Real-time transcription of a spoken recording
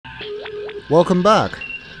Welcome back.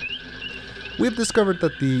 We've discovered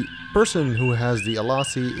that the person who has the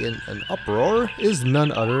Alasi in an uproar is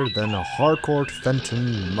none other than Harcourt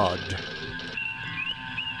Fenton Mudd.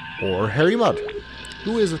 Or Harry Mudd,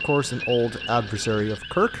 who is of course an old adversary of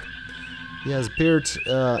Kirk. He has appeared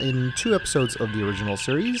in 2 episodes of the original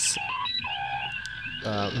series,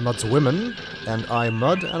 Mudd's Women and I,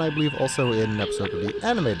 Mudd, and I believe also in an episode of the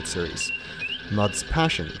animated series, Mudd's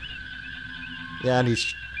Passion. Yeah, and he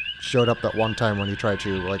showed up that one time when he tried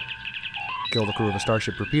to, like, kill the crew of a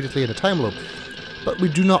starship repeatedly in a time loop. But we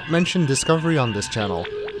do not mention Discovery on this channel.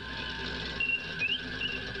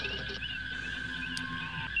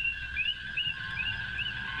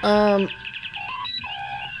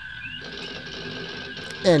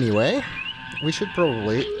 Anyway, we should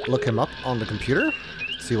probably look him up on the computer,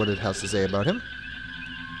 see what it has to say about him.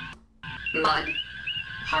 Mudd.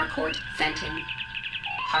 Harcourt Fenton.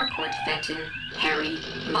 Harcourt Fenton, Harry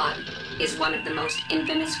Mudd, is one of the most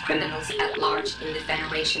infamous criminals at large in the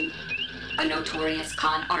Federation. A notorious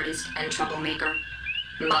con artist and troublemaker,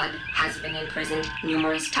 Mudd has been imprisoned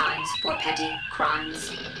numerous times for petty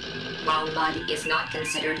crimes. While Mudd is not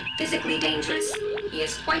considered physically dangerous, he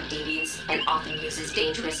is quite devious and often uses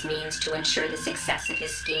dangerous means to ensure the success of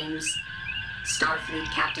his schemes. Starfleet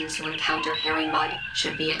captains who encounter Harry Mudd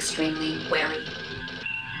should be extremely wary.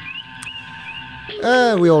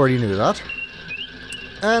 We already knew that.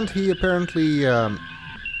 And he apparently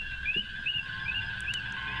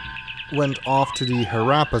went off to the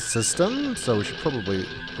Harappa system, so we should probably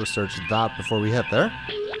research that before we head there.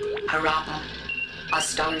 Harappa, a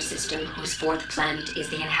star system whose 4th planet is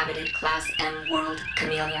the inhabited Class M world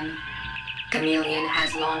Chameleon. Chameleon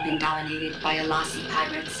has long been dominated by Alasi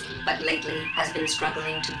pirates, but lately has been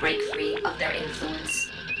struggling to break free of their influence.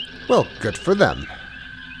 Well, good for them.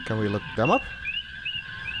 Can we look them up?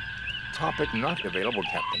 Topic not available,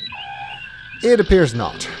 Captain. It appears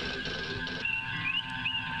not.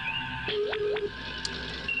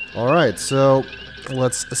 Alright, so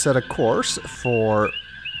let's set a course for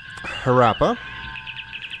Harappa.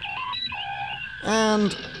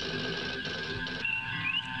 And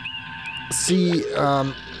see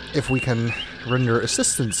if we can render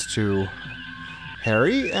assistance to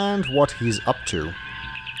Harry and what he's up to.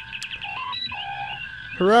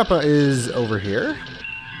 Harappa is over here,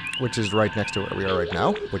 which is right next to where we are right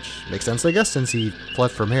now, which makes sense, I guess, since he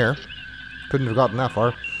fled from here. Couldn't have gotten that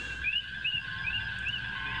far.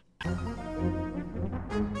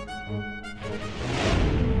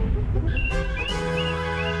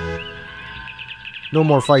 No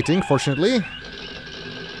more fighting, fortunately.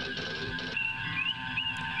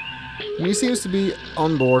 And he seems to be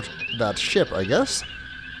on board that ship, I guess.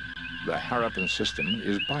 The Harappan system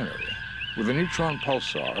is binary, with a neutron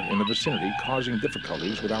pulsar in the vicinity causing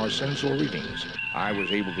difficulties with our sensor readings. I was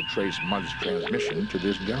able to trace Mudd's transmission to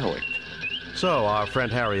this derelict. So, our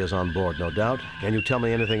friend Harry is on board, no doubt. Can you tell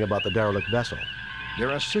me anything about the derelict vessel?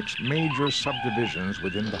 There are 6 major subdivisions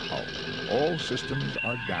within the hull. All systems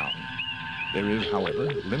are down. There is,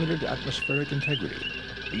 however, limited atmospheric integrity.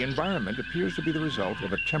 The environment appears to be the result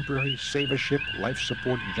of a temporary save-a-ship life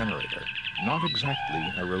support generator. Not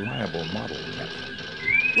exactly a reliable model, Captain.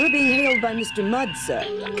 We're being hailed by Mr. Mudd, sir.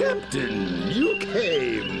 Captain, you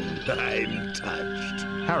came. I'm touched.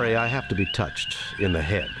 Harry, I have to be touched in the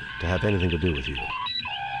head to have anything to do with you.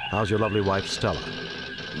 How's your lovely wife, Stella?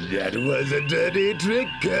 That was a dirty trick,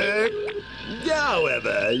 Kirk.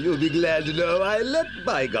 However, you'll be glad to know I let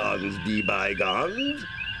bygones be bygones.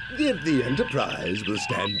 If the Enterprise will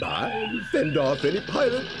stand by and fend off any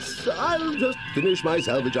pirates, I'll just finish my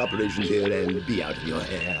salvage operations here and be out of your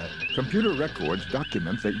hair. Computer records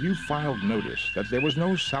document that you filed notice that there was no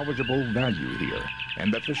salvageable value here,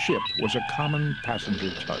 and that the ship was a common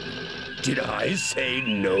passenger tug. Did I say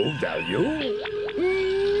no value?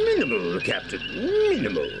 Minimal, Captain,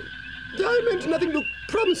 minimal. I meant nothing too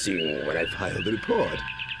promising when I filed the report.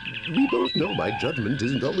 We both know my judgment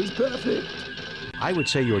isn't always perfect. I would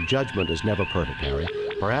say your judgment is never perfect, Harry.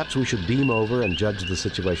 Perhaps we should beam over and judge the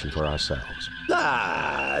situation for ourselves.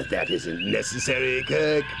 Ah, that isn't necessary,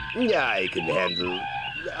 Kirk. I can handle...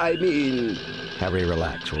 I mean... Harry,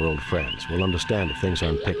 relax. We're old friends. We'll understand if things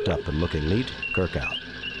aren't picked up and looking neat. Kirk out.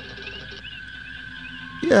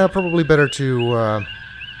 Yeah, probably better to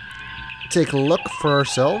take a look for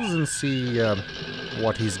ourselves and see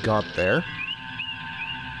what he's got there.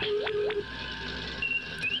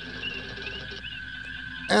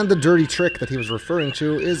 And the dirty trick that he was referring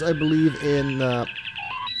to is, I believe, in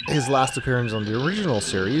his last appearance on the original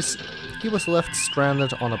series. He was left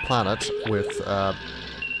stranded on a planet with a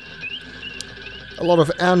a lot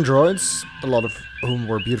of androids, a lot of whom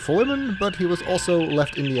were beautiful women, but he was also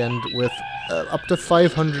left in the end with up to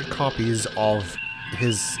 500 copies of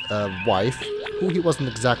his wife, who he wasn't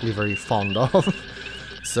exactly very fond of.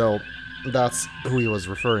 So that's who he was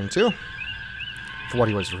referring to, for what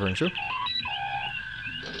he was referring to.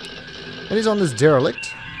 And he's on this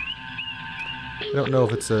derelict. I don't know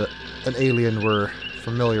if it's an alien we're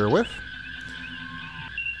familiar with.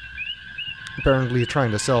 Apparently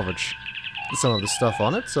trying to salvage some of the stuff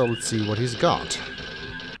on it, so let's see what he's got.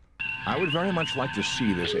 I would very much like to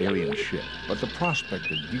see this alien ship, but the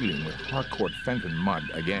prospect of dealing with Harcourt Fenton Mudd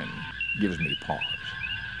again gives me pause.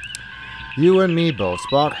 You and me both,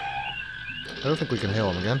 Spock. I don't think we can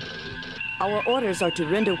hail him again. Our orders are to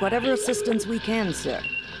render whatever assistance we can, sir.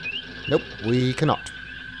 Nope, we cannot.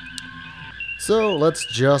 So let's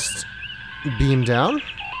just beam down.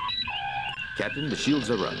 Captain, the shields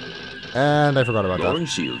are up. And I forgot about Lowering that.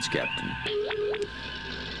 shields, Captain.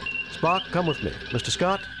 Spock, come with me. Mr.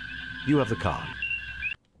 Scott, you have the con.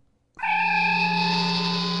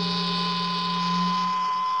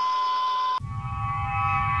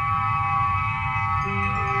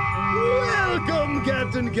 Welcome,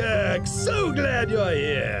 Captain Kirk. So glad you're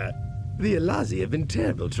here. The Alazi have been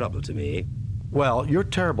terrible trouble to me. Well, you're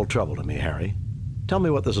terrible trouble to me, Harry. Tell me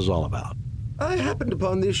what this is all about. I happened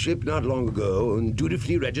upon this ship not long ago and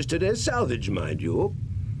dutifully registered as salvage, mind you.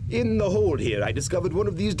 In the hold here, I discovered one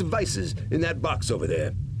of these devices in that box over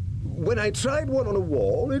there. When I tried one on a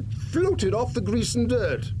wall, it floated off the grease and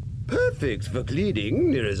dirt. Perfect for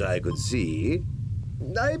cleaning, near as I could see.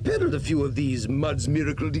 I peddled a few of these Mudd's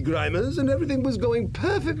Miracle Degrimers, and everything was going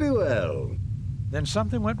perfectly well. Then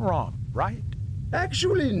something went wrong, right?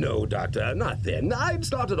 Actually, no, Doctor, not then. I'd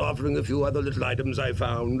started offering a few other little items I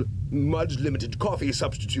found. Mudd's Limited Coffee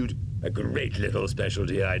Substitute, a great little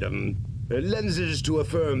specialty item. Lenses to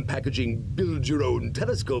affirm packaging build-your-own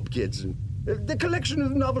telescope kits. The collection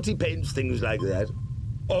of novelty paints, things like that.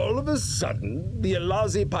 All of a sudden, the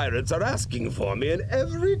Alazi pirates are asking for me in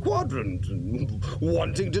every quadrant,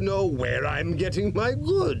 wanting to know where I'm getting my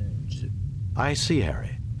goods. I see,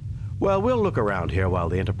 Harry. Well, we'll look around here while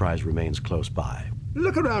the Enterprise remains close by.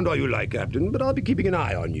 Look around all you like, Captain, but I'll be keeping an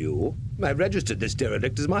eye on you. I've registered this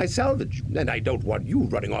derelict as my salvage, and I don't want you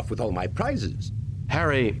running off with all my prizes.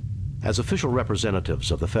 Harry, as official representatives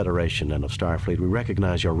of the Federation and of Starfleet, we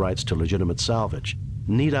recognize your rights to legitimate salvage.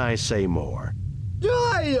 Need I say more?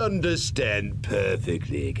 I understand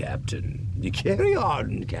perfectly, Captain. You carry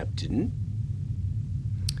on, Captain.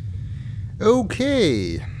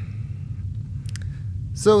 Okay.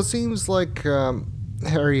 So it seems like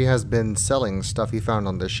Harry has been selling stuff he found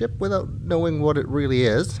on the ship without knowing what it really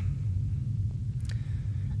is.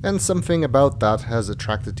 And something about that has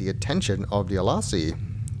attracted the attention of the Alazi.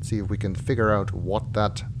 See if we can figure out what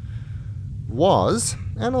that was,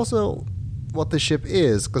 and also what the ship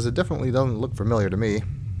is, because it definitely doesn't look familiar to me.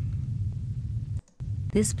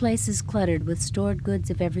 This place is cluttered with stored goods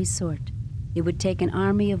of every sort. It would take an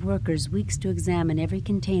army of workers weeks to examine every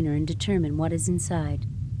container and determine what is inside.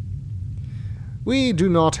 We do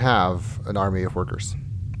not have an army of workers,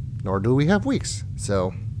 nor do we have weeks,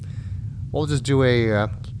 so we'll just do a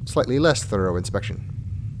slightly less thorough inspection.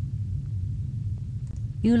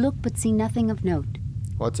 You look but see nothing of note.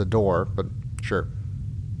 Well, it's a door, but sure.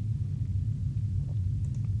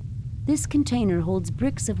 This container holds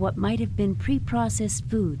bricks of what might have been pre-processed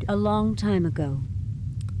food a long time ago.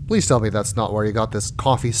 Please tell me that's not where you got this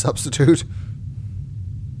coffee substitute.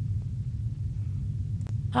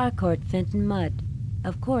 Harcourt Fenton Mudd.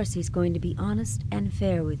 Of course he's going to be honest and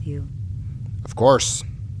fair with you. Of course.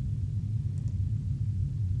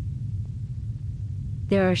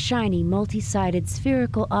 There are shiny, multi-sided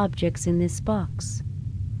spherical objects in this box.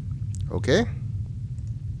 Okay.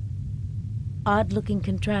 Odd-looking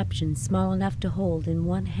contraptions small enough to hold in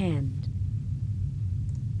one hand.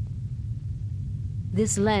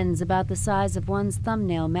 This lens, about the size of one's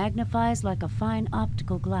thumbnail, magnifies like a fine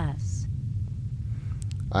optical glass.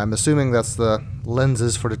 I'm assuming that's the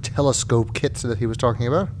lenses for the telescope kit that he was talking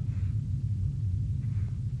about.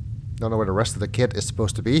 Don't know where the rest of the kit is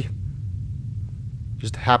supposed to be.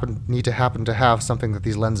 Just need to happen to have something that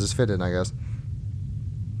these lenses fit in, I guess.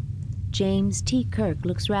 James T. Kirk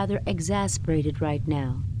looks rather exasperated right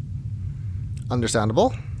now.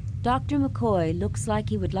 Understandable. Dr. McCoy looks like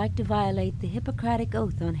he would like to violate the Hippocratic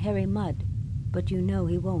Oath on Harry Mudd, but you know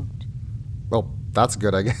he won't. Well, that's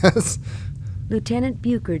good, I guess. Lieutenant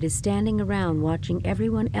Buchard is standing around watching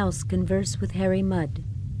everyone else converse with Harry Mudd.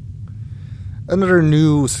 Another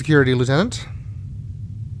new security lieutenant.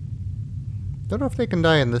 Don't know if they can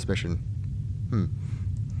die in this mission.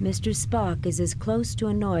 Mr. Spock is as close to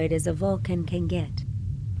annoyed as a Vulcan can get.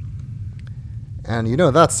 And you know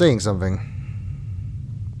that's saying something.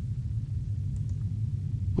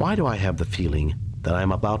 Why do I have the feeling that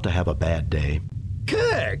I'm about to have a bad day?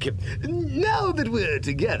 Kirk, now that we're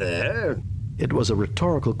together... It was a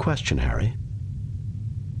rhetorical question, Harry.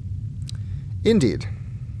 Indeed.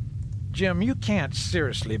 Jim, you can't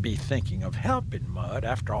seriously be thinking of helping Mudd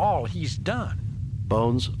after all he's done.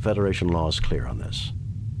 Bones, Federation law is clear on this.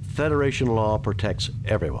 Federation law protects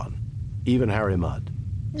everyone, even Harry Mudd.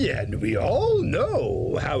 Yeah, and we all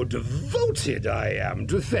know how devoted I am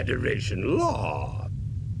to Federation law.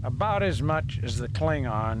 About as much as the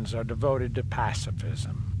Klingons are devoted to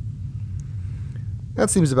pacifism. That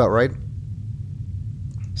seems about right.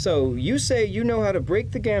 So, you say you know how to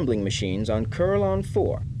break the gambling machines on Kurlon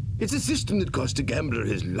 4? It's a system that cost a gambler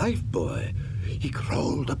his life, boy. He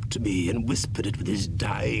crawled up to me and whispered it with his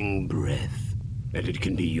dying breath. And it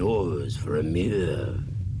can be yours for a mere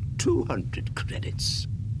 200 credits.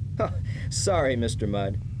 Sorry, Mr.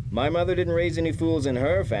 Mudd. My mother didn't raise any fools in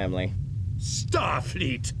her family.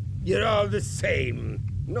 Starfleet! You're all the same.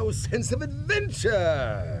 No sense of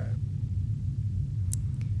adventure.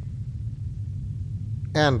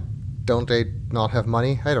 And don't they not have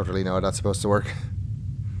money? I don't really know how that's supposed to work.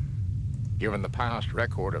 Given the past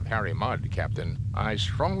record of Harry Mudd, Captain, I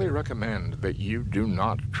strongly recommend that you do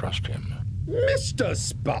not trust him. Mr.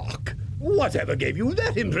 Spock, whatever gave you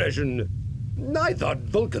that impression? I thought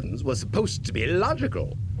Vulcans were supposed to be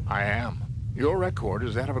logical. I am. Your record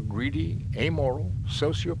is that of a greedy, amoral,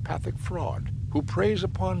 sociopathic fraud who preys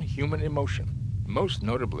upon human emotion, most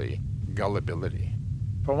notably gullibility.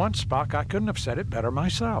 For once, Spock, I couldn't have said it better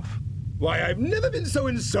myself. Why, I've never been so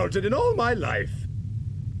insulted in all my life.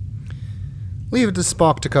 Leave it to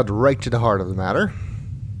Spock to cut right to the heart of the matter.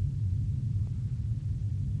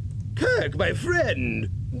 Kirk, my friend,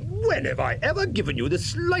 when have I ever given you the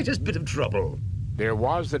slightest bit of trouble? There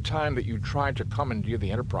was the time that you tried to commandeer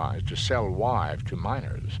the Enterprise to sell wives to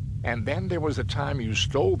miners. And then there was the time you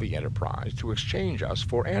stole the Enterprise to exchange us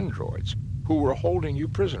for androids, who were holding you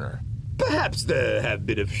prisoner. Perhaps there have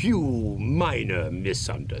been a few minor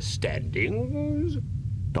misunderstandings.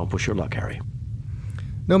 Don't push your luck, Harry.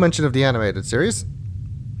 No mention of the animated series.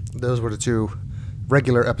 Those were the two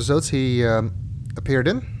regular episodes he appeared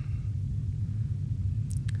in.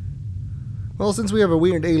 Well, since we have a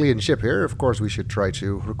weird alien ship here, of course we should try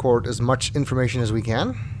to record as much information as we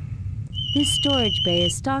can. This storage bay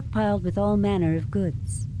is stockpiled with all manner of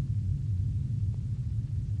goods.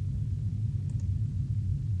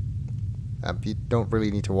 You don't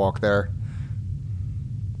really need to walk there.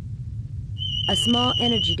 A small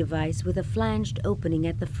energy device with a flanged opening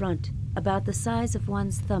at the front, about the size of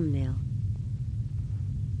one's thumbnail.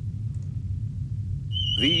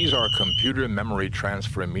 These are computer memory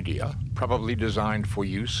transfer media, probably designed for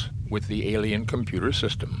use with the alien computer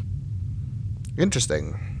system.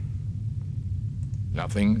 Interesting.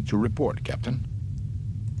 Nothing to report, Captain.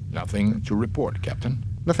 Nothing to report, Captain.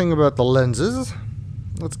 Nothing about the lenses.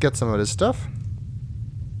 Let's get some of this stuff.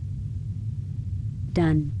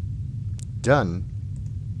 Done. Done.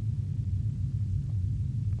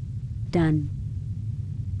 Done.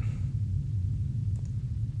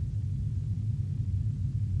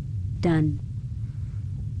 Done.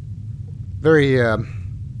 Very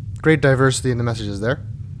great diversity in the messages there.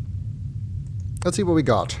 Let's see what we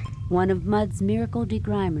got. One of Mudd's miracle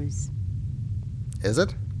degrimers. Is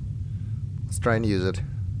it? Let's try and use it.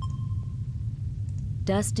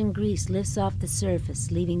 Dust and grease lifts off the surface,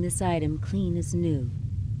 leaving this item clean as new.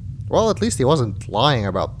 Well, at least he wasn't lying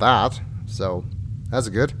about that, so that's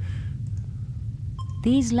good.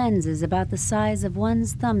 These lenses, about the size of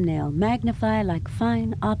one's thumbnail, magnify like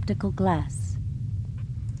fine optical glass.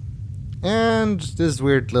 And this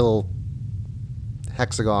weird little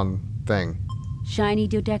hexagon thing. Shiny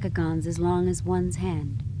dodecagons as long as one's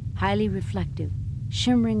hand, highly reflective,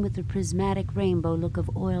 shimmering with the prismatic rainbow look of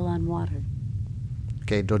oil on water.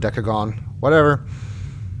 Okay, dodecagon, whatever.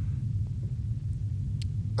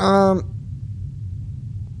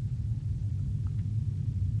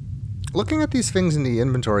 Looking at these things in the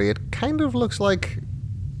inventory, it kind of looks like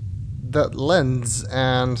that lens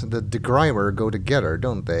and the degrimer go together,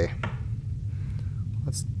 don't they?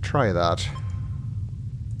 Let's try that.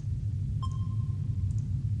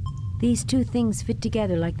 These two things fit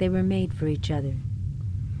together like they were made for each other.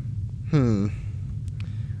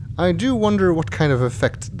 I do wonder what kind of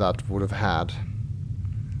effect that would have had.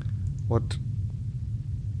 What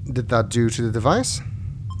did that do to the device?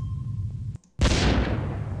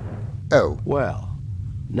 Oh. Well,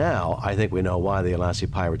 now I think we know why the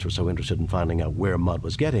Alassi pirates were so interested in finding out where Mudd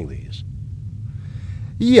was getting these.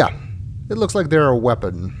 Yeah, it looks like they're a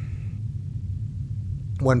weapon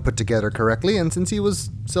when put together correctly, and since he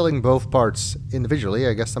was selling both parts individually,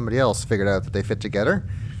 I guess somebody else figured out that they fit together.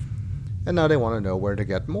 And now they want to know where to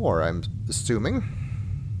get more, I'm assuming.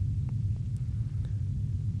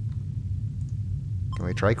 Can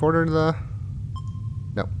we tricorder the...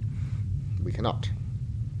 No, we cannot.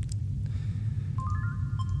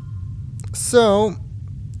 So,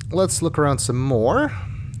 let's look around some more.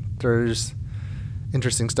 There's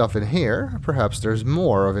interesting stuff in here. Perhaps there's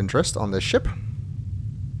more of interest on this ship.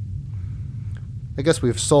 I guess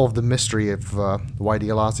we've solved the mystery of why the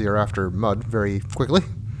Elasi are after Mud very quickly.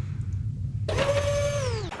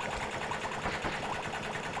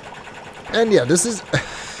 And yeah, this is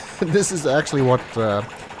this is actually what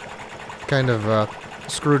kind of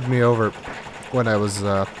screwed me over when I was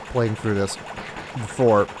playing through this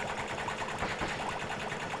before.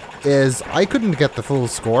 Is I couldn't get the full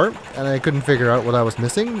score, and I couldn't figure out what I was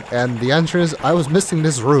missing, and the answer is I was missing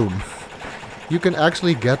this room. You can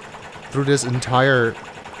actually get through this entire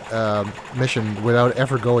mission without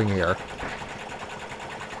ever going here.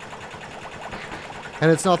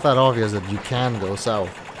 And it's not that obvious that you can go south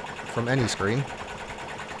from any screen.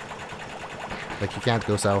 Like, you can't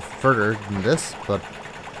go south further than this, but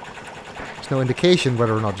there's no indication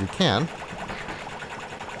whether or not you can.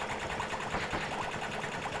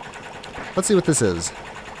 Let's see what this is.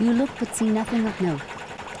 You look but see nothing of note.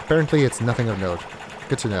 Apparently it's nothing of note.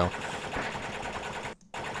 Good to know.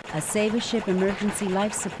 A Saber ship emergency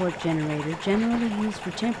life support generator, generally used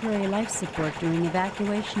for temporary life support during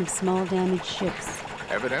evacuation of small damaged ships.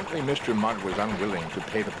 Evidently, Mr. Mudd was unwilling to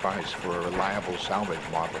pay the price for a reliable salvage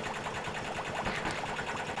model.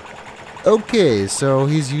 Okay, so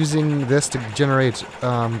he's using this to generate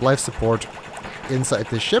life support inside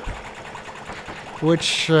this ship,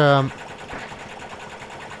 which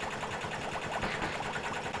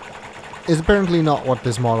is apparently not what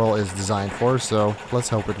this model is designed for, so let's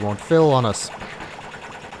hope it won't fail on us.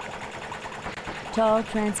 Tall,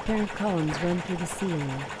 transparent columns run through the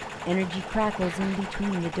ceiling. Energy crackles in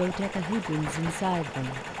between the dodecahedrons inside them.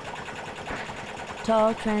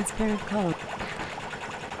 Tall, transparent column.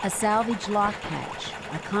 A salvage lock hatch,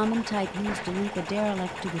 a common type used to link a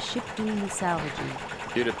derelict to the ship doing the salvaging.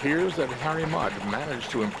 It appears that Harry Mudd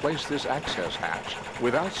managed to emplace this access hatch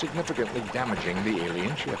without significantly damaging the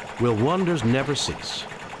alien ship. Will wonders never cease?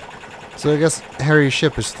 So I guess Harry's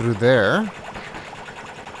ship is through there.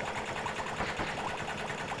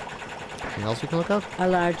 Anything else we can look at? A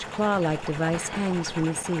large claw-like device hangs from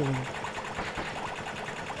the ceiling.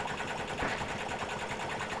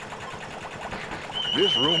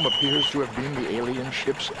 This room appears to have been the alien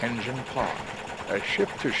ship's engine pod. A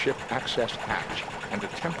ship-to-ship access hatch and a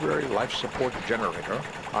temporary life support generator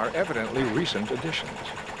are evidently recent additions.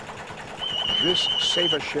 This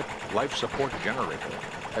Save-A-Ship life support generator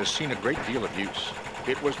has seen a great deal of use.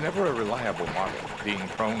 It was never a reliable model, being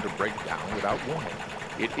prone to break down without warning.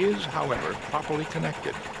 It is, however, properly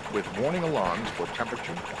connected, with warning alarms for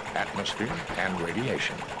temperature, atmosphere, and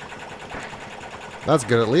radiation. That's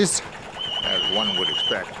good, at least. As one would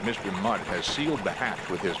expect, Mr. Mudd has sealed the hatch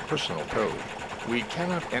with his personal code. We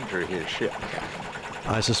cannot enter his ship, Captain.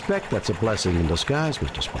 I suspect that's a blessing in disguise,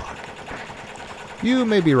 Mr. Spock. You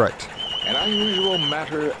may be right. An unusual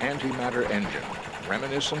matter-antimatter engine,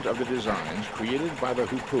 reminiscent of the designs created by the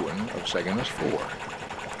Hoopoon of Seganus 4.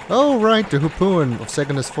 Oh, right, the Hoopoon of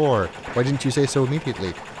Seganus 4. Why didn't you say so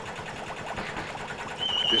immediately?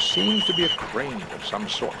 This seems to be a crane of some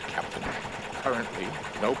sort, Captain. Currently,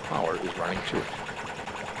 no power is running to it.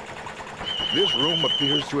 This room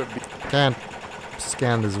appears to have been... Can't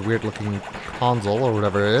scan this weird-looking console or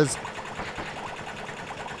whatever it is.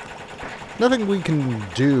 Nothing we can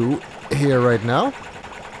do here right now.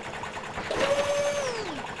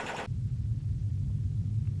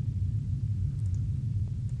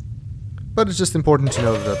 But it's just important to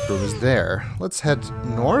know that that room is there. Let's head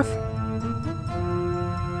north.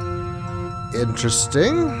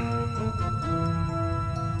 Interesting.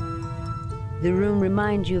 The room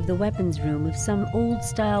reminds you of the weapons room of some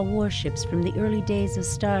old-style warships from the early days of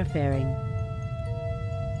starfaring.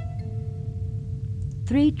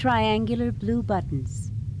 3 triangular blue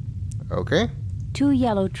buttons. Okay. 2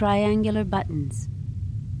 yellow triangular buttons.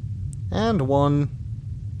 And 1.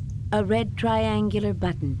 A red triangular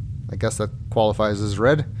button. I guess that qualifies as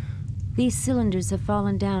red. These cylinders have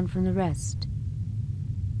fallen down from the rest.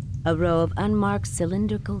 A row of unmarked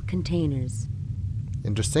cylindrical containers.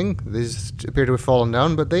 Interesting. These appear to have fallen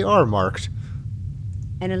down, but they are marked.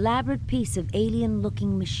 An elaborate piece of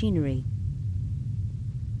alien-looking machinery.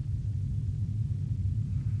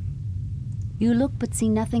 You look but see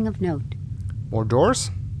nothing of note. More doors?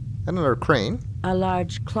 And another crane. A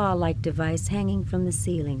large claw-like device hanging from the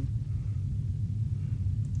ceiling.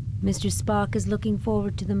 Mr. Spock is looking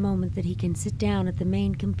forward to the moment that he can sit down at the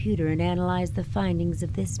main computer and analyze the findings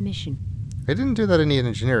of this mission. I didn't do that in the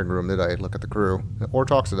engineering room, did I? Look at the crew. Or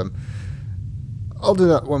talk to them. I'll do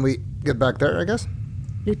that when we get back there, I guess.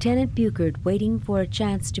 Lieutenant Buchard waiting for a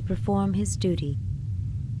chance to perform his duty.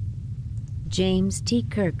 James T.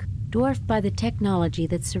 Kirk, dwarfed by the technology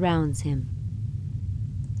that surrounds him.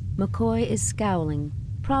 McCoy is scowling,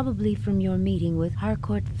 probably from your meeting with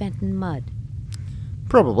Harcourt Fenton Mudd.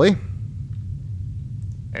 Probably.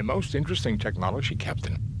 A most interesting technology,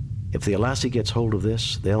 Captain. If the Alassi gets hold of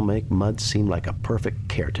this, they'll make Mudd seem like a perfect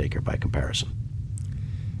caretaker by comparison.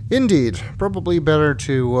 Indeed. Probably better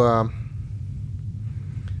to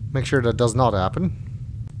make sure that does not happen.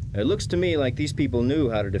 It looks to me like these people knew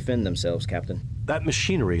how to defend themselves, Captain. That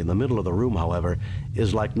machinery in the middle of the room, however,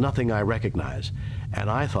 is like nothing I recognize, and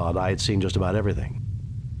I thought I had seen just about everything.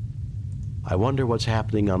 I wonder what's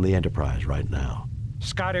happening on the Enterprise right now.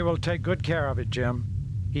 Scotty will take good care of it, Jim.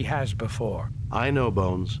 He has before. I know,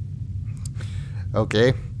 Bones.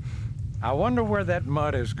 Okay. I wonder where that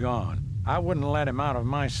Mudd has gone. I wouldn't let him out of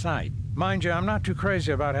my sight. Mind you, I'm not too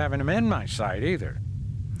crazy about having him in my sight, either.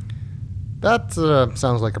 That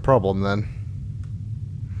sounds like a problem, then.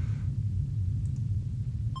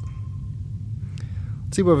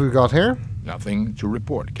 Let's see what we've got here. Nothing to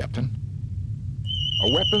report, Captain.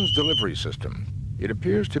 A weapons delivery system. It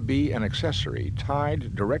appears to be an accessory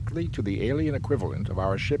tied directly to the alien equivalent of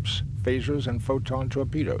our ship's phasers and photon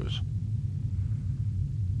torpedoes.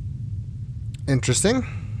 Interesting.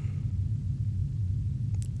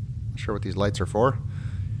 Not sure what these lights are for.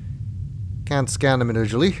 Can't scan them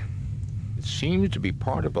individually. It seems to be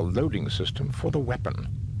part of the loading system for the weapon.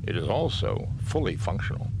 It is also fully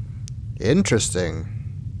functional. Interesting.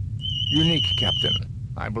 Unique, Captain.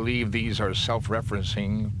 I believe these are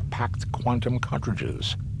self-referencing packed quantum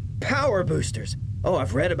cartridges. Power boosters! Oh,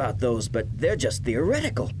 I've read about those, but they're just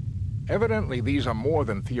theoretical. Evidently, these are more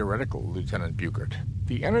than theoretical, Lieutenant Buchard.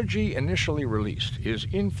 The energy initially released is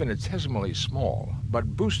infinitesimally small,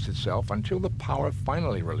 but boosts itself until the power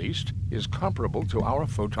finally released is comparable to our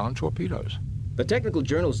photon torpedoes. The technical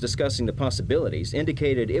journals discussing the possibilities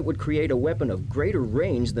indicated it would create a weapon of greater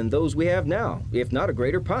range than those we have now, if not a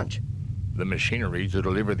greater punch. The machinery to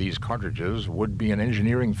deliver these cartridges would be an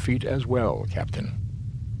engineering feat as well, Captain.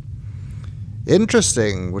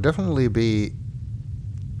 Interesting. Would definitely be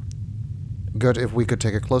good if we could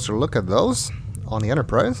take a closer look at those on the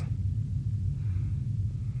Enterprise.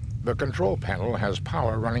 The control panel has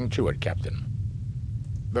power running to it, Captain.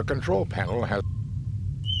 The control panel has...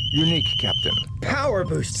 Unique, Captain. Power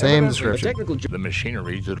boost! Same description. The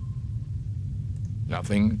machinery to...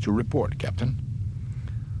 Nothing to report, Captain.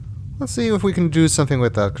 Let's see if we can do something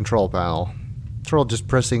with that control panel. After just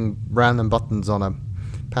pressing random buttons on a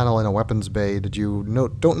panel in a weapons bay that you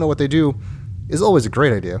don't know what they do is always a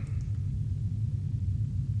great idea.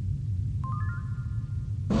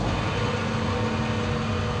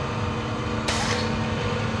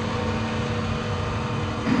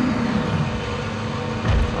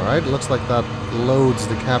 Alright, looks like that loads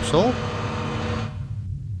the capsule.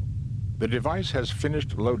 The device has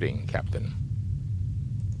finished loading, Captain.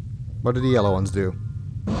 What do the yellow ones do?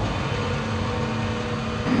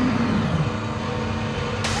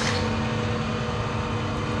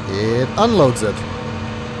 It unloads it.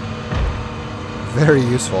 Very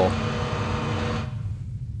useful.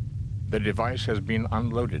 The device has been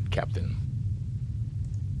unloaded, Captain.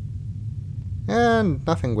 And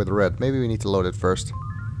nothing with red. Maybe we need to load it first.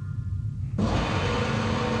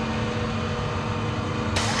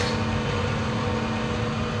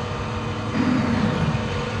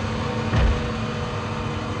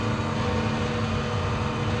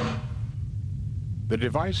 The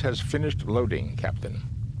device has finished loading, Captain.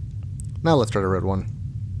 Now let's try the red one.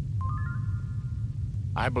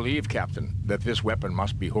 I believe, Captain, that this weapon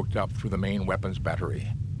must be hooked up through the main weapons battery.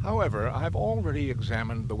 However, I've already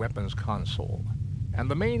examined the weapons console, and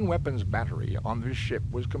the main weapons battery on this ship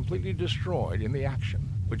was completely destroyed in the action,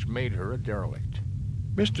 which made her a derelict.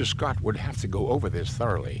 Mr. Scott would have to go over this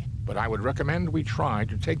thoroughly, but I would recommend we try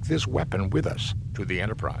to take this weapon with us to the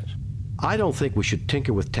Enterprise. I don't think we should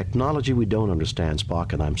tinker with technology we don't understand,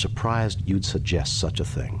 Spock, and I'm surprised you'd suggest such a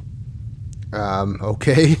thing.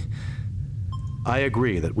 Okay. I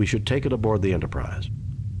agree that we should take it aboard the Enterprise.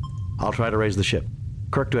 I'll try to raise the ship.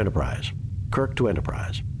 Kirk to Enterprise. Kirk to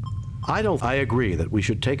Enterprise. I agree that we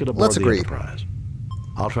should take it aboard the Enterprise.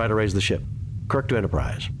 I'll try to raise the ship. Kirk to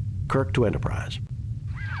Enterprise. Kirk to Enterprise.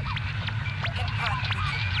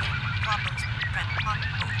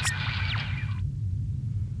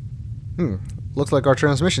 Looks like our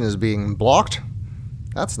transmission is being blocked.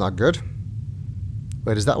 That's not good.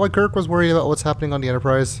 Wait, is that why Kirk was worried about what's happening on the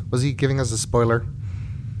Enterprise? Was he giving us a spoiler?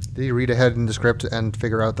 Did he read ahead in the script and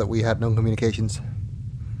figure out that we had no communications?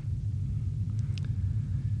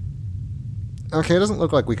 Okay, it doesn't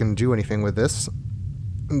look like we can do anything with this,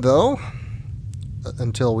 though,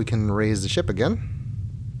 until we can raise the ship again.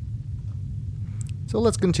 So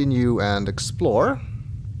let's continue and explore.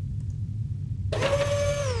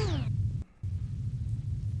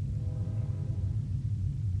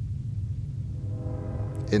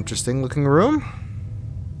 Interesting looking room.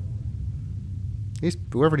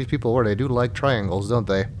 Whoever these people were, they do like triangles, don't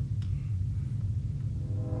they?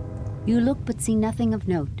 You look but see nothing of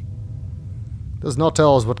note. Does not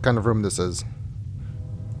tell us what kind of room this is.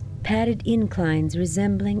 Padded inclines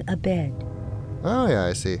resembling a bed. Oh yeah,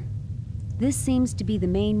 I see. This seems to be the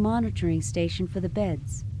main monitoring station for the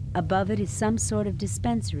beds. Above it is some sort of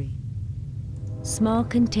dispensary. Small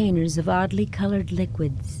containers of oddly colored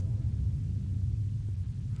liquids.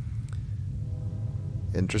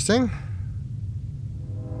 Interesting.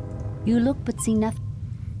 You look but see nothing.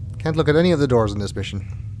 Can't look at any of the doors in this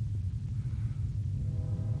mission.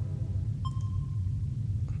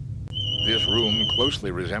 This room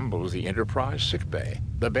closely resembles the Enterprise sickbay.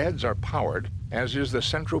 The beds are powered, as is the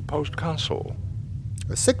central post console.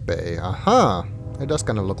 A sick bay? Aha! It does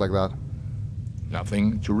kind of look like that.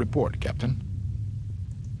 Nothing to report, Captain.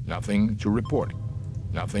 Nothing to report.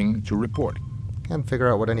 Nothing to report. Can't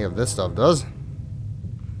figure out what any of this stuff does.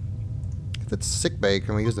 If it's sick bay,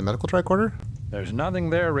 can we use the medical tricorder? There's nothing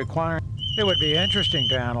there requiring... It would be interesting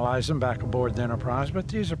to analyze them back aboard the Enterprise, but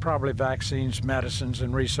these are probably vaccines, medicines,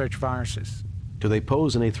 and research viruses. Do they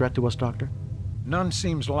pose any threat to us, Doctor? None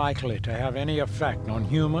seems likely to have any effect on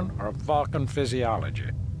human or Vulcan physiology.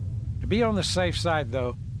 To be on the safe side,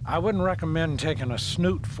 though, I wouldn't recommend taking a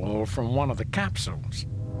snootful from one of the capsules.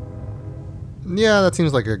 Yeah, that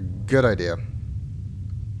seems like a good idea.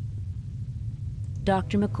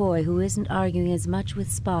 Dr. McCoy, who isn't arguing as much with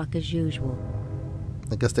Spock as usual.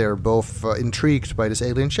 I guess they are both intrigued by this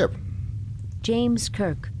alien ship. James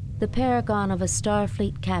Kirk, the paragon of a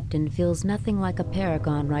Starfleet captain, feels nothing like a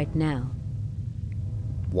paragon right now.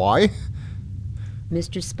 Why?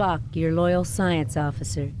 Mr. Spock, your loyal science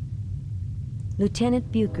officer.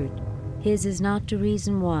 Lieutenant Buchert, his is not to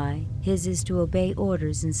reason why, his is to obey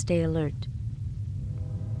orders and stay alert.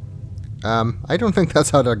 I don't think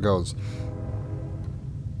that's how that goes.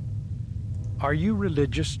 Are you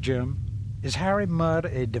religious, Jim? Is Harry Mudd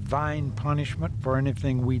a divine punishment for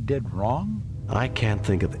anything we did wrong? I can't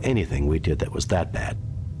think of anything we did that was that bad.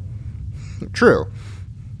 True.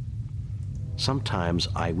 Sometimes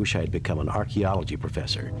I wish I had become an archaeology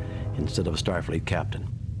professor instead of a Starfleet captain.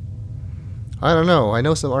 I don't know. I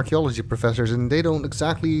know some archaeology professors, and they don't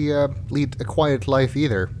exactly lead a quiet life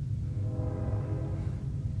either.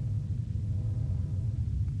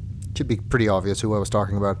 Should be pretty obvious who I was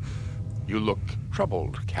talking about. You look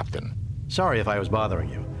troubled, Captain. Sorry if I was bothering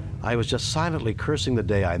you. I was just silently cursing the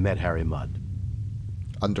day I met Harry Mudd.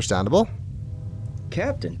 Understandable.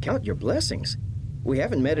 Captain, count your blessings. We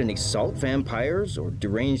haven't met any salt vampires or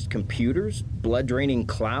deranged computers, blood-draining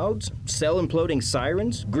clouds, cell-imploding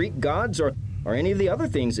sirens, Greek gods, or any of the other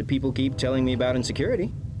things that people keep telling me about in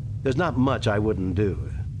security. There's not much I wouldn't do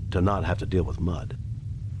to not have to deal with Mudd.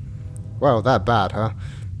 Wow, that bad, huh?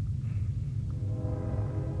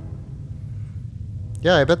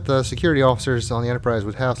 Yeah, I bet the security officers on the Enterprise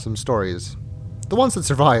would have some stories. The ones that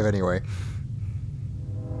survive, anyway.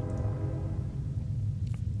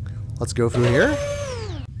 Let's go through here.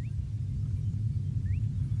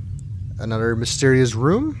 Another mysterious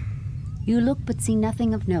room. You look but see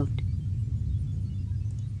nothing of note.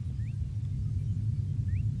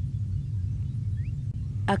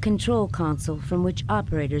 A control console from which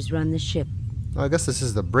operators run the ship. Oh, I guess this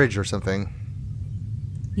is the bridge or something.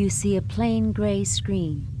 You see a plain gray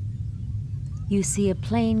screen. You see a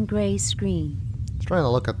plain gray screen. I was trying to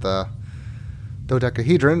look at the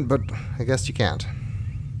dodecahedron, but I guess you can't.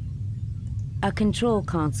 A control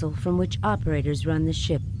console from which operators run the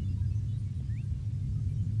ship.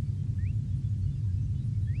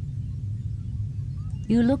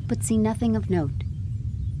 You look but see nothing of note.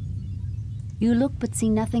 You look but see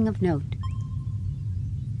nothing of note.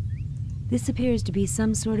 This appears to be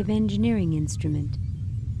some sort of engineering instrument.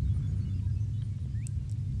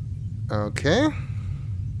 Okay.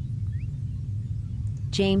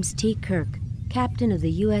 James T. Kirk, captain of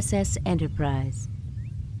the USS Enterprise.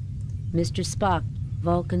 Mr. Spock,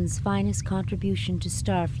 Vulcan's finest contribution to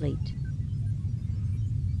Starfleet.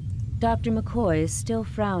 Dr. McCoy is still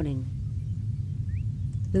frowning.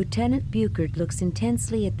 Lieutenant Buchert looks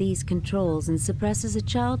intensely at these controls and suppresses a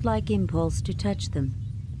childlike impulse to touch them.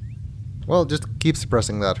 Well, just keep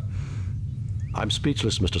suppressing that. I'm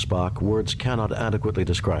speechless, Mr. Spock. Words cannot adequately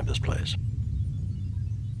describe this place.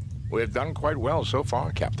 We've done quite well so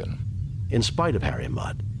far, Captain. In spite of Harry and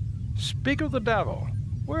Mudd. Speak of the devil.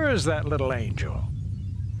 Where is that little angel?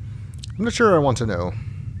 I'm not sure I want to know.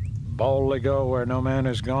 Boldly go where no man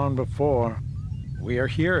has gone before. We are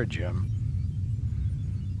here, Jim.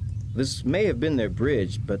 This may have been their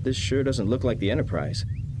bridge, but this sure doesn't look like the Enterprise.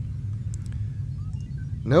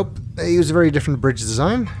 Nope, they use a very different bridge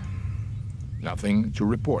design. Nothing to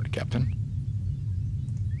report, Captain.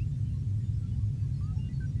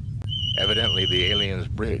 Evidently the aliens'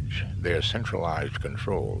 bridge, their centralized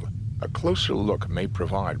control. A closer look may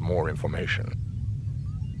provide more information.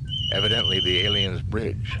 Evidently the aliens'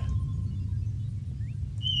 bridge.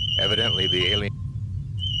 Evidently the alien...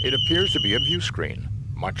 It appears to be a view screen,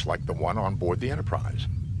 much like the one on board the Enterprise.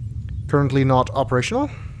 Currently not operational?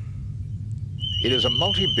 It is a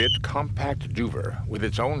multi-bit compact duver with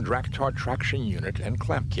its own Draktar traction unit and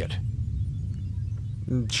clamp kit.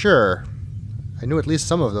 Sure. I knew at least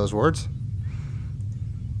some of those words.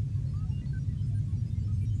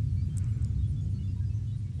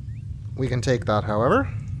 We can take that,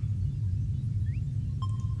 however.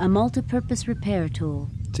 A multi-purpose repair tool.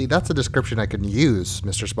 See, that's a description I can use,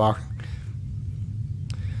 Mr. Spock.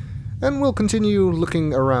 And we'll continue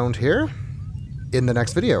looking around here in the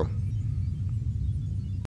next video.